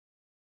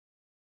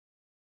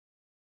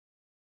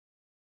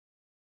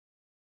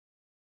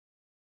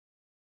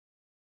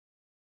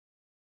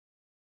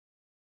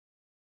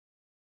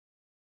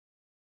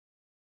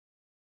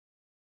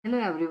Hello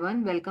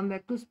everyone, welcome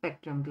back to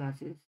Spectrum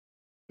classes.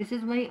 This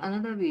is my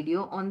another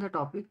video on the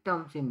topic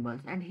term symbols,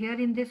 and here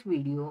in this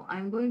video I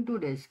am going to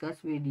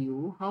discuss with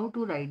you how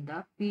to write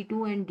the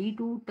P2 and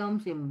D2 term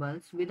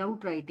symbols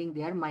without writing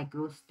their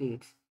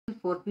microstates.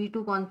 For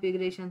P2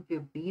 configuration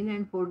 15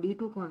 and for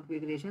D2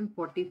 configuration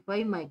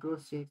 45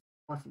 microstates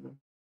possible.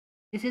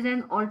 This is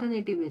an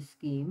alternative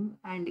scheme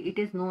and it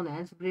is known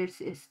as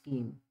Breits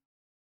scheme.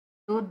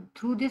 So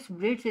through this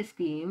Breits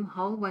scheme,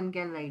 how one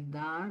can write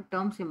the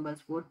term symbols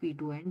for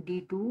P2 and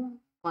D2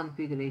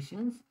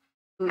 configurations.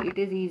 So it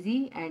is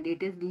easy and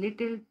it is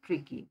little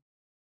tricky.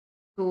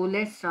 So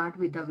let's start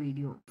with the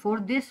video. For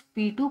this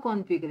P2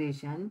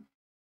 configuration,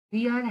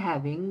 we are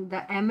having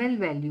the ml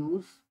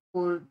values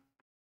for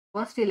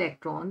first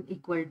electron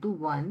equal to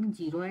 1,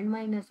 0 and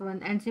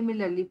 -1, and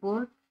similarly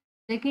for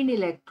second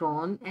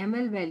electron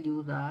ml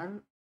values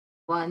are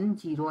 1,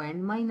 0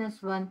 and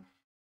 -1.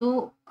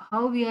 So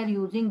how we are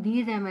using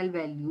these ml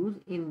values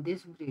in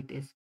this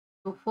Breit?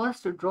 So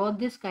first draw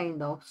this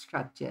kind of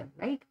structure,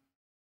 right?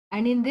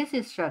 And in this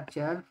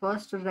structure,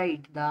 first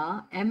write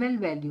the ml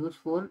values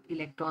for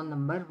electron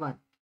number 1.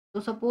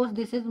 So suppose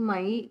this is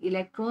my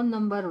electron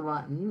number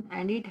 1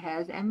 and it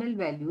has ml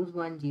values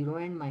 1, 0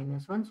 and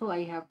 -1. So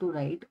I have to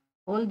write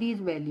all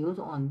these values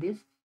on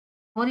this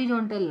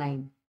horizontal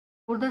line.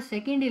 For the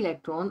second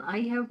electron,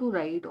 I have to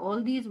write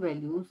all these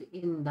values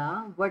in the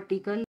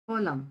vertical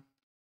column.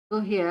 So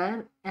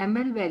here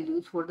ml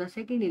values for the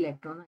second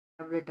electron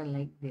I have written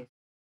like this.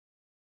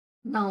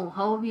 Now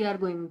how we are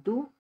going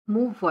to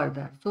move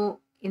further? So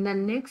in the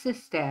next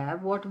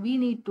step, what we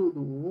need to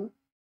do,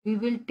 we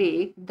will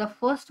take the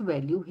first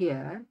value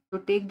here. So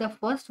take the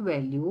first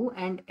value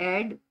and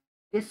add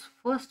this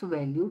first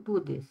value to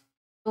this.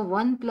 So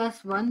 1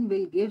 plus 1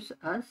 will gives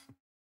us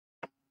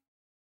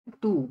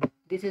 2.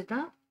 This is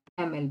the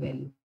ml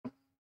value.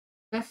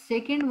 The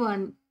second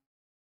one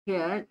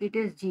here it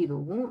is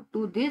 0.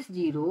 To this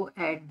 0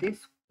 add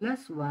this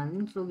plus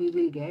 1. So we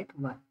will get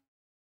 1.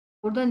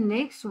 For the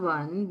next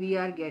one we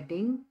are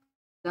getting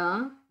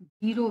the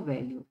 0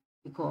 value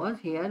because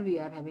here we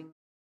are having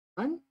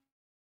 1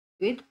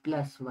 with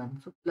plus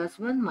 1. So plus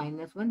 1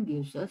 minus 1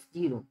 gives us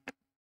 0.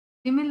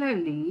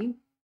 Similarly,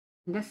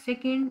 in the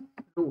second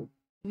row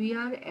we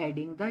are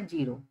adding the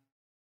 0.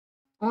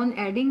 On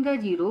adding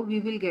the 0, we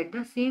will get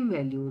the same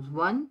values.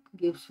 1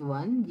 gives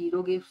 1,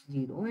 0 gives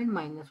 0, and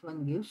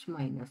 -1 gives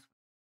 -1.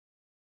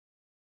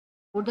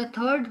 For the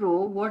third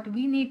row, what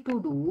we need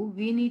to do,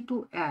 we need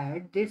to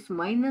add this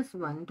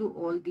 -1 to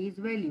all these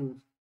values.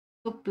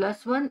 So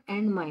plus 1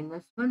 and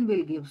 -1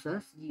 will give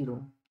us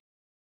 0.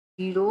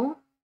 0,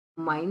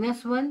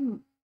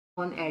 -1,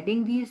 on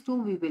adding these two,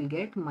 we will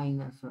get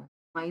 -1.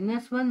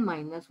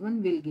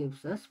 -1 will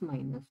give us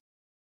 -1.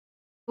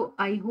 So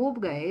I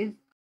hope guys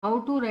how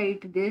to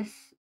write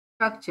this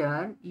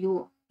structure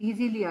you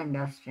easily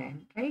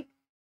understand, right?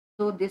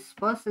 So this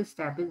first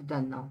step is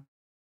done now.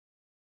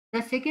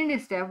 The second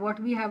step what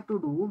we have to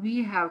do,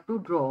 we have to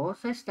draw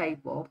such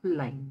type of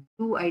line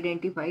to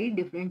identify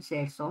different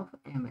sets of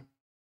ml.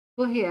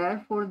 So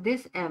here for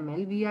this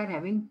ml we are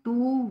having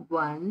 2,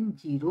 1,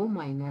 0,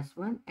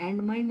 -1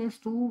 and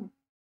 -2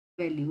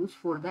 values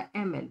for the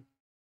ml.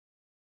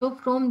 So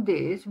from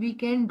this we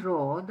can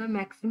draw the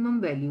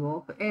maximum value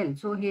of L.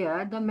 So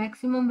here the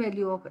maximum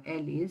value of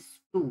L is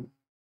 2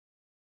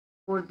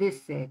 for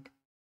this set,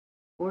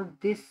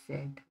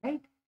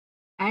 right?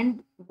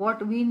 And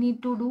what we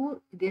need to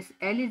do, this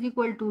L is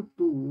equal to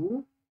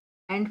 2,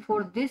 and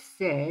for this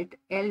set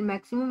L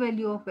maximum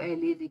value of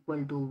L is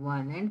equal to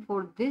 1, and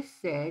for this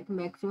set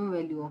maximum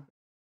value of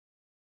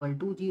equal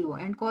to 0,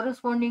 and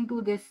corresponding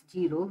to this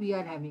 0 we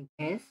are having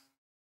S,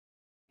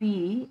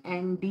 P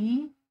and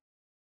D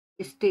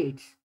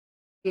states.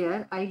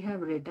 Here I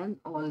have written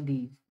all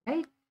these,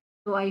 right?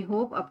 So I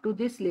hope up to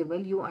this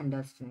level you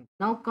understand.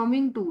 Now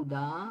coming to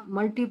the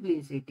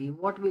multiplicity,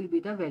 what will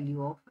be the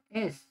value of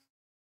S?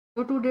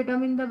 So to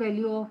determine the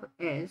value of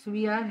S,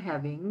 we are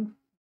having,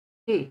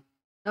 say,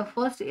 the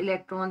first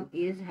electron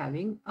is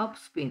having up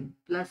spin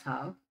plus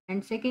half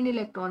and second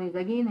electron is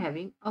again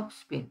having up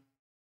spin,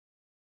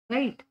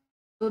 right?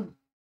 So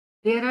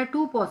there are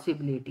two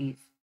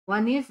possibilities.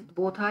 One is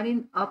both are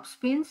in up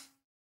spins,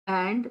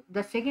 and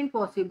the second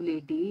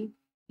possibility,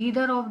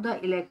 either of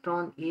the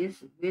electron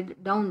is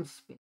with down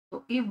spin.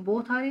 So if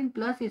both are in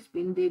plus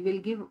spin, they will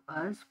give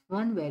us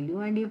one value,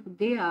 and if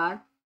they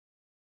are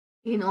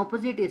in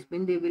opposite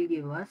spin, they will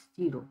give us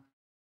 0.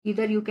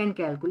 Either you can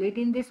calculate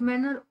in this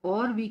manner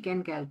or we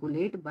can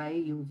calculate by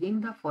using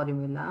the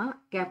formula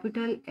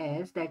capital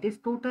S, that is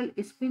total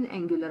spin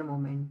angular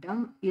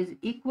momentum, is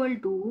equal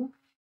to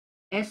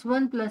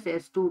S1 plus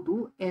S2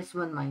 to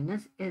S1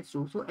 minus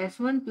S2. So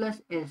S1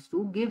 plus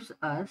S2 gives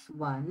us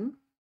 1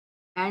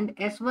 and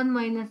S1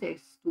 minus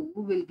S2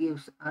 will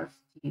gives us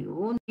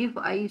 0. If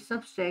I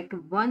subtract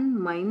 1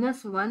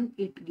 minus 1,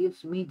 it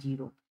gives me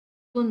 0.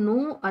 So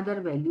no other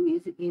value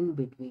is in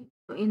between.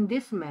 So in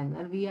this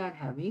manner, we are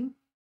having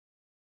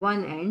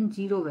 1 and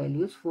 0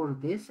 values for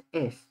this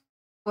S.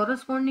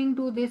 Corresponding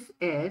to this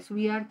S,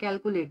 we are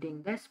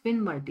calculating the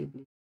spin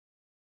multiplicity.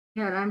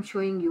 Here I am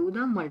showing you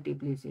the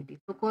multiplicity.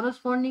 So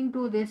corresponding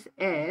to this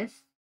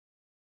S,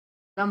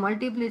 the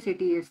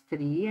multiplicity is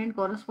 3, and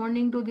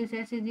corresponding to this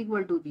S is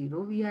equal to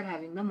 0, we are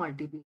having the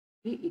multiplicity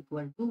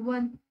equal to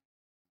 1.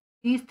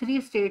 These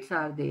three states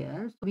are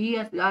there. So we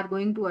are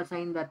going to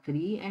assign the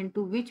 3, and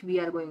to which we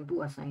are going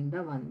to assign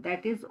the 1.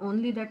 That is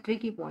only the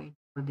tricky point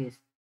for this.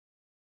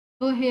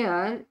 So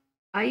here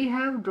I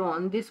have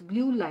drawn this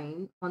blue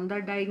line on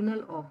the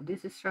diagonal of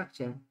this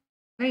structure.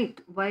 Right?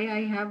 Why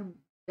I have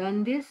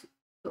done this?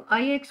 So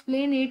I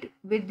explain it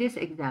with this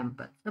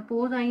example.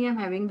 Suppose I am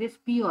having this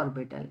p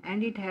orbital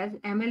and it has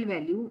ml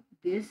value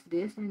this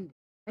and this,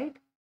 right?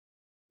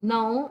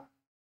 Now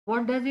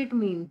what does it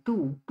mean?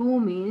 2. 2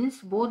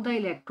 means both the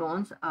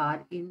electrons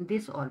are in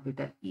this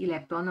orbital.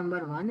 Electron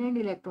number 1 and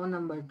electron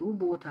number 2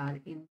 both are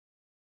in,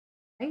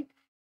 right?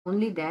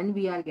 Only then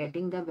we are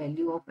getting the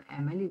value of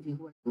ml is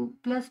equal to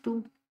plus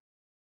 2.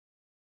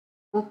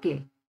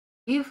 Okay.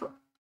 If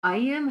I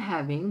am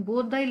having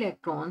both the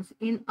electrons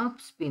in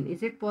up spin,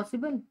 is it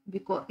possible?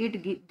 Because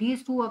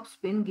these two up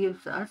spin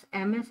gives us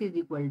ms is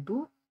equal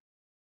to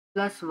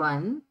plus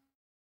 1,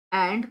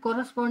 and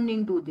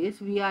corresponding to this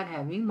we are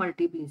having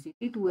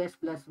multiplicity 2s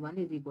plus 1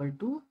 is equal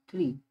to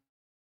 3.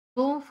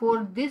 So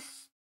for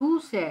this 2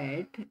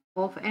 set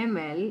of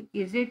ml,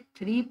 is it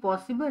 3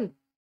 possible?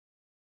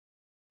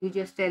 You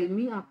just tell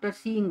me after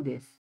seeing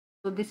this.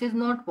 So this is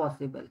not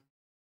possible.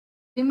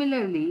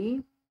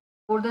 Similarly,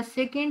 for the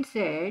second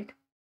set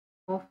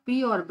of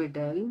p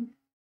orbital,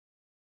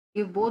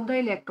 if both the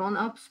electron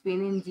up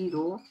spin in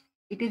 0,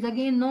 it is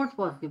again not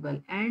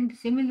possible. And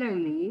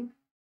similarly,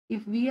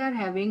 if we are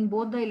having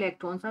both the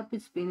electrons up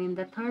spin in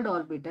the third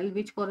orbital,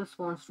 which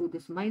corresponds to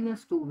this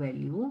minus 2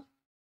 value,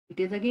 it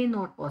is again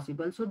not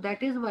possible. So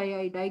that is why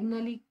I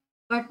diagonally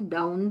cut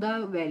down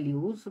the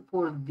values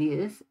for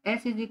this.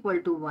 S is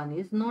equal to 1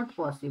 is not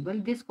possible.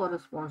 This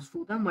corresponds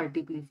to the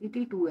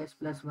multiplicity 2s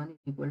plus 1 is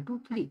equal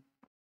to 3.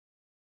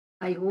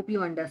 I hope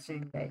you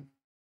understand, guys.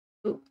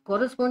 So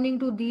corresponding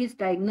to these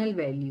diagonal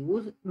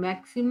values,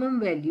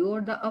 maximum value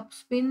or the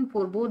upspin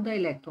for both the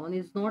electron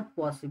is not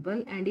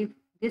possible. And if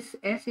this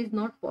S is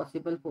not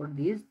possible for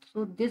this,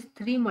 so this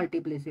 3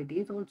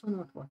 multiplicity is also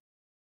not possible.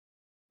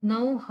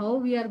 Now how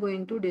we are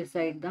going to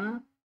decide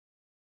the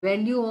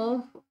value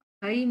of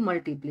high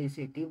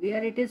multiplicity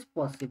where it is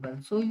possible?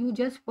 So you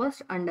just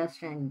first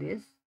understand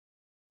this.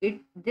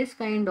 This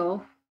kind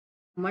of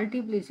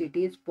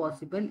multiplicity is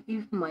possible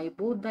if my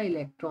both the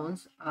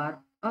electrons are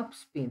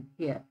upspin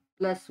here,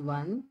 plus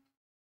 1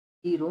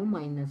 0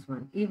 minus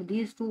 1. If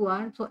these two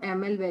are, so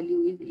ml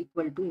value is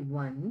equal to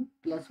 1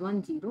 plus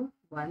 1 0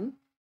 1,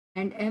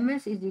 and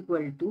ms is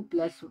equal to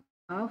plus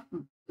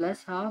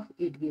half,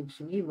 it gives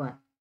me 1.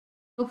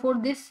 So for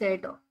this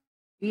set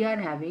we are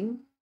having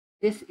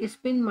this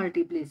spin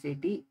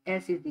multiplicity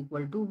s is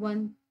equal to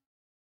 1.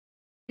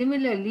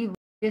 Similarly,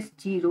 this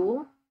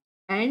 0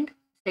 and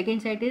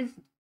second set is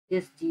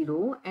this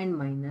 0 and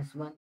minus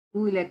 1.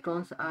 Two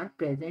electrons are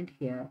present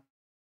here.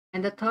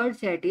 And the third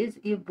set is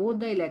if both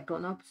the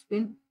electron of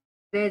spin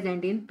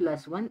present in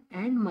plus 1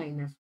 and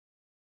minus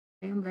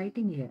 1. I am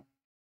writing here.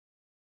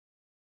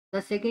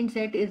 The second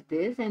set is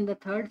this and the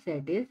third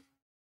set is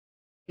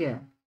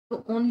here.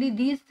 So only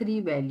these three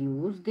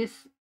values,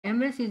 this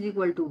ms is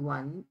equal to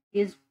 1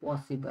 is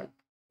possible.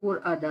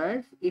 For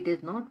others, it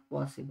is not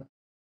possible.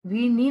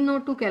 We need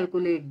not to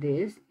calculate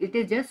this. It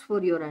is just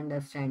for your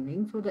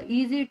understanding. So the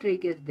easy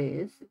trick is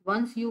this.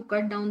 Once you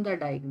cut down the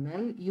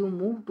diagonal, you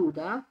move to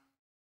the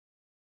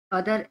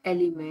other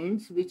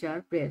elements which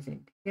are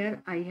present.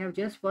 Here I have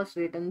just first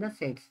written the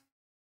sets.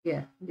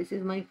 Here, this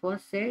is my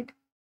first set,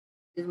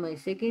 this is my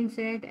second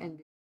set, and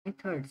this is my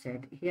third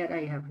set. Here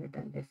I have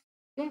written this.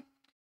 Okay,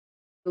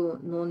 so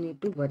no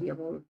need to worry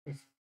about this.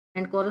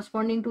 And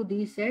corresponding to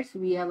these sets,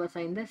 we have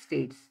assigned the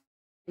states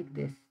like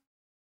this.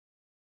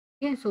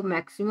 Okay, so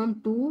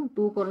maximum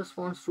 2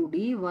 corresponds to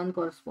D, 1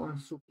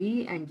 corresponds to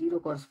P, and 0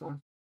 corresponds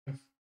to S.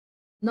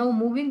 Now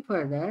moving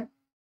further,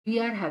 we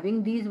are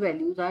having these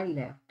values are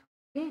left.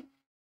 Okay,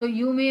 so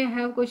you may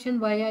have question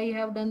why I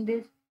have done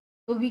this.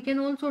 So we can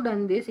also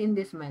done this in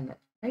this manner,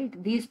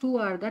 right? These two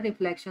are the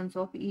reflections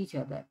of each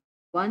other.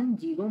 1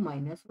 0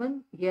 minus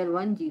 1, here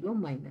 1 0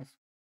 minus.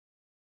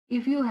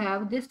 If you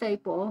have this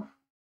type of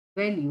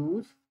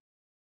values,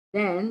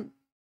 then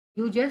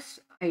you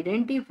just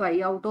identify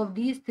out of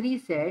these three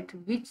sets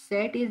which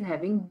set is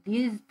having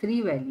these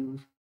three values.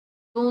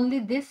 So only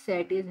this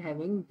set is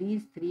having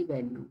these three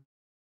values.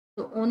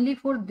 So only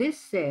for this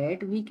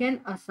set we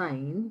can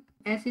assign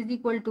s is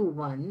equal to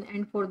 1,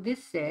 and for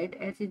this set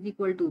s is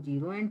equal to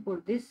 0, and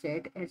for this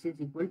set s is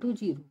equal to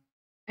 0.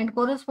 And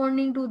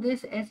corresponding to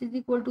this s is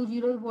equal to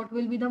 0, what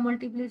will be the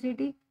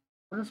multiplicity?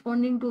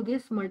 Corresponding to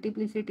this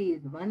multiplicity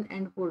is 1,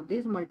 and for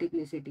this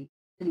multiplicity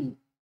 3.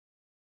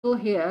 So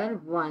here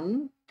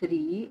 1,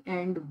 3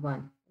 and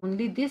 1.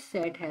 Only this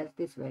set has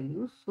this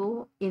value.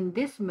 So in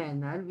this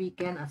manner we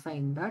can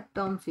assign the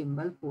term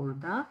symbol for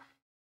the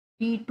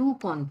P2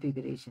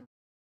 configuration.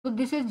 So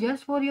this is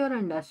just for your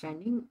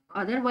understanding.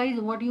 Otherwise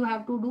what you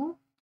have to do?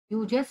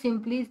 You just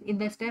simply, in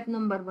the step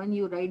number 1,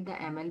 you write the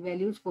ml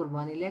values for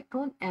one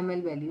electron,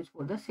 ml values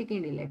for the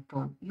second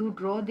electron. You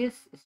draw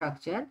this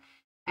structure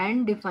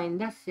and define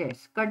the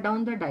sets, cut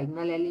down the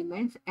diagonal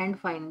elements and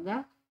find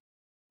the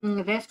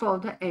rest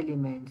of the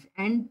elements,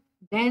 and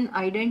then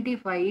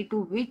identify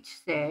to which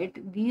set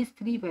these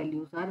three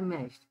values are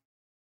matched.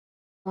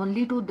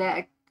 Only to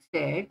that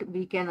set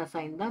we can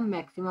assign the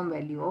maximum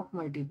value of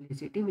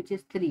multiplicity, which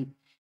is 3.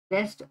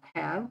 Rest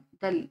have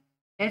the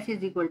s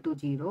is equal to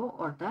 0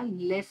 or the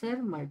lesser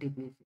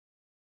multiplicity.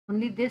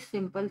 Only this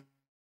simple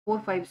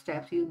 4-5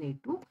 steps you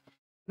need to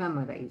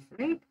memorize,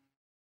 right?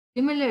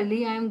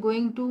 Similarly, I am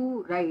going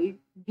to write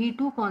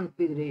D2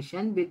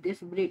 configuration with this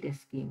Breits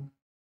scheme.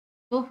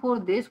 So for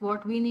this,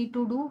 what we need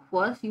to do,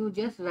 first you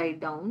just write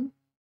down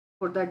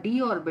for the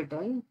d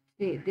orbital,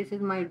 say this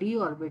is my d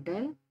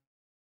orbital,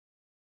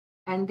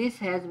 and this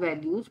has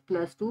values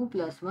 +2,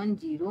 +1,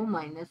 0,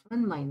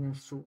 -1,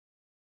 -2.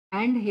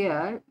 And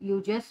here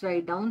you just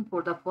write down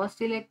for the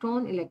first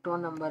electron,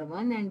 electron number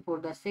 1, and for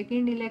the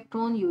second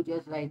electron, you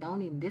just write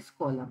down in this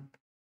column,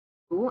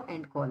 row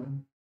and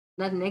column.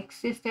 The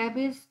next step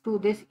is to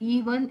this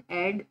E1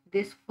 add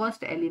this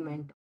first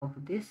element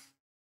of this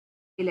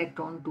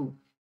electron 2.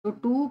 So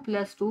 2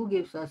 plus 2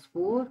 gives us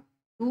 4,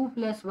 2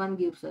 plus 1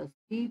 gives us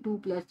 3, 2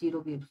 plus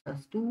 0 gives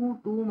us 2,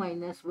 2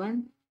 minus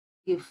 1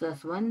 gives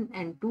us 1,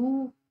 and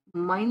 2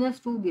 minus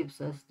 2 gives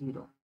us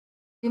 0.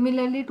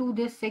 Similarly, to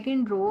this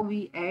second row,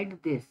 we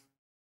add this.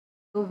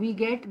 So we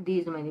get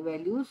these many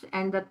values,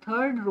 and the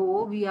third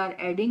row we are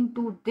adding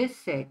to this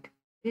set.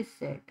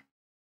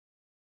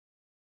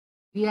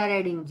 We are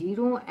adding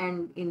 0,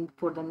 and in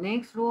for the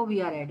next row we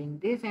are adding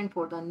this, and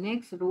for the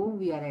next row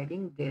we are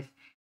adding this,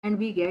 and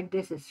we get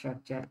this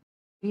structure.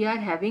 We are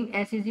having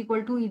s is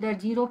equal to either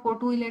 0 for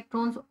 2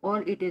 electrons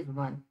or it is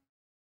 1,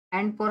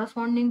 and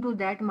corresponding to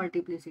that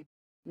multiplicity.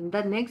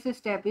 The next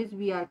step is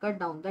we are cut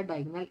down the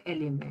diagonal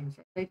elements,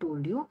 as I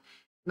told you.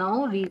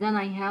 Now reason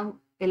I have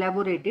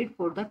elaborated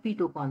for the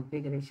P2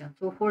 configuration.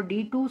 So for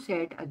D2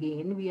 set,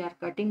 again we are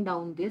cutting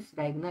down this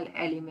diagonal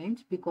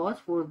elements, because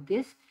for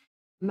this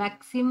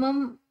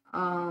maximum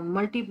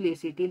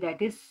multiplicity,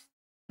 that is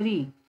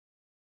 3,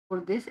 for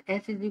this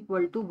s is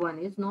equal to 1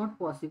 is not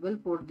possible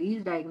for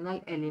these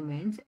diagonal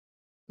elements.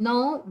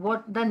 Now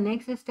what the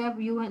next step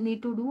you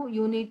need to do,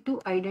 you need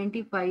to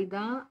identify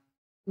the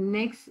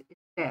next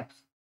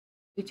steps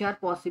which are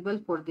possible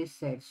for this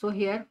set. So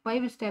here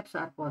 5 steps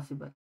are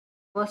possible.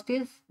 First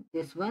is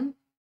this one,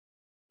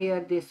 here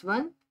this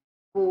one,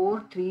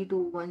 4 3 2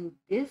 1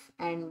 this,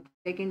 and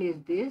second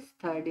is this,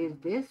 third is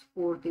this,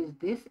 fourth is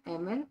this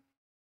ml,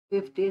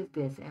 fifth is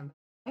this ml,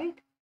 right?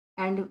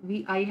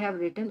 And I have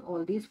written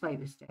all these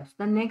 5 steps.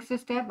 The next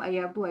step, I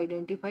have to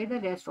identify the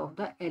rest of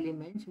the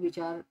elements which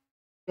are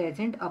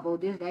present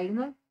above this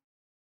diagonal.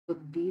 So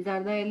these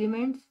are the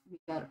elements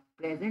which are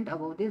present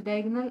above this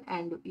diagonal,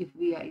 and if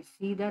I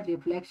see the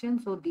reflection,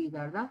 so these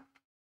are the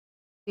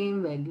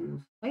same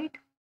values, right?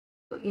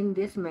 So in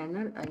this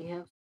manner I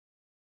have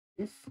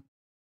this.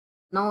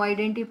 Now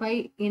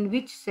identify in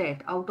which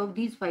set out of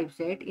these 5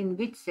 set, in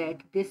which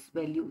set this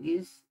value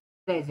is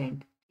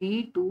present.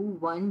 3 2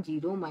 1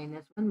 0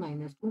 -1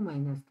 -2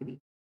 -3.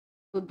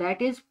 So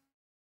that is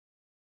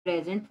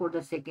present for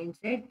the second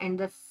set, and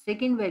the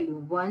second value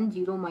 1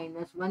 0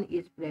 -1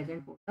 is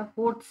present for the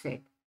fourth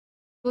set.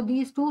 So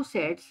these two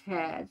sets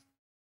has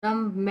the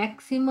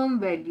maximum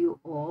value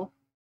of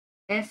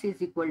s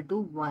is equal to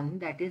 1,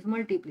 that is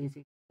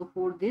multiplicity. So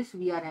for this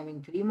we are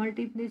having 3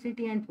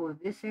 multiplicity, and for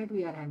this set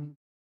we are having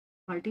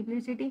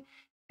multiplicity,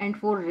 and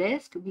for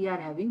rest we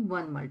are having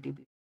 1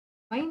 multiplicity.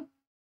 Fine.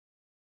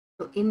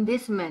 So in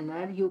this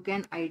manner you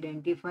can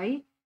identify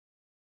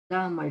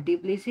the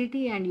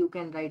multiplicity, and you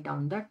can write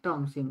down the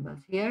term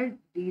symbols. Here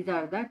these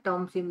are the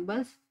term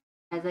symbols,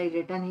 as I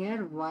written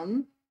here,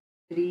 1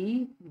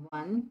 3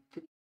 1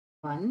 3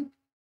 1.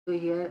 So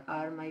here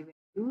are my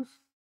values,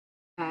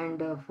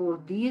 and for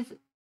these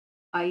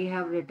I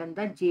have written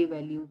the j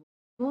values.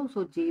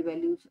 So j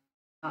values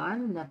are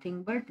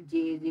nothing but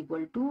j is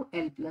equal to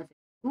l plus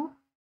l2,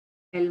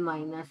 l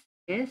minus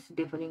s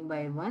differing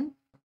by 1.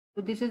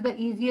 So this is the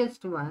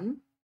easiest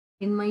one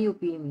in my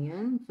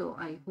opinion. So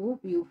I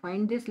hope you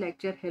find this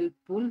lecture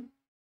helpful,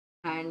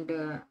 and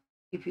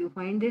if you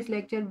find this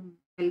lecture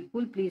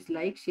helpful, please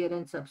like, share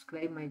and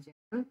subscribe my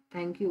channel.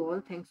 Thank you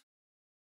all. Thanks.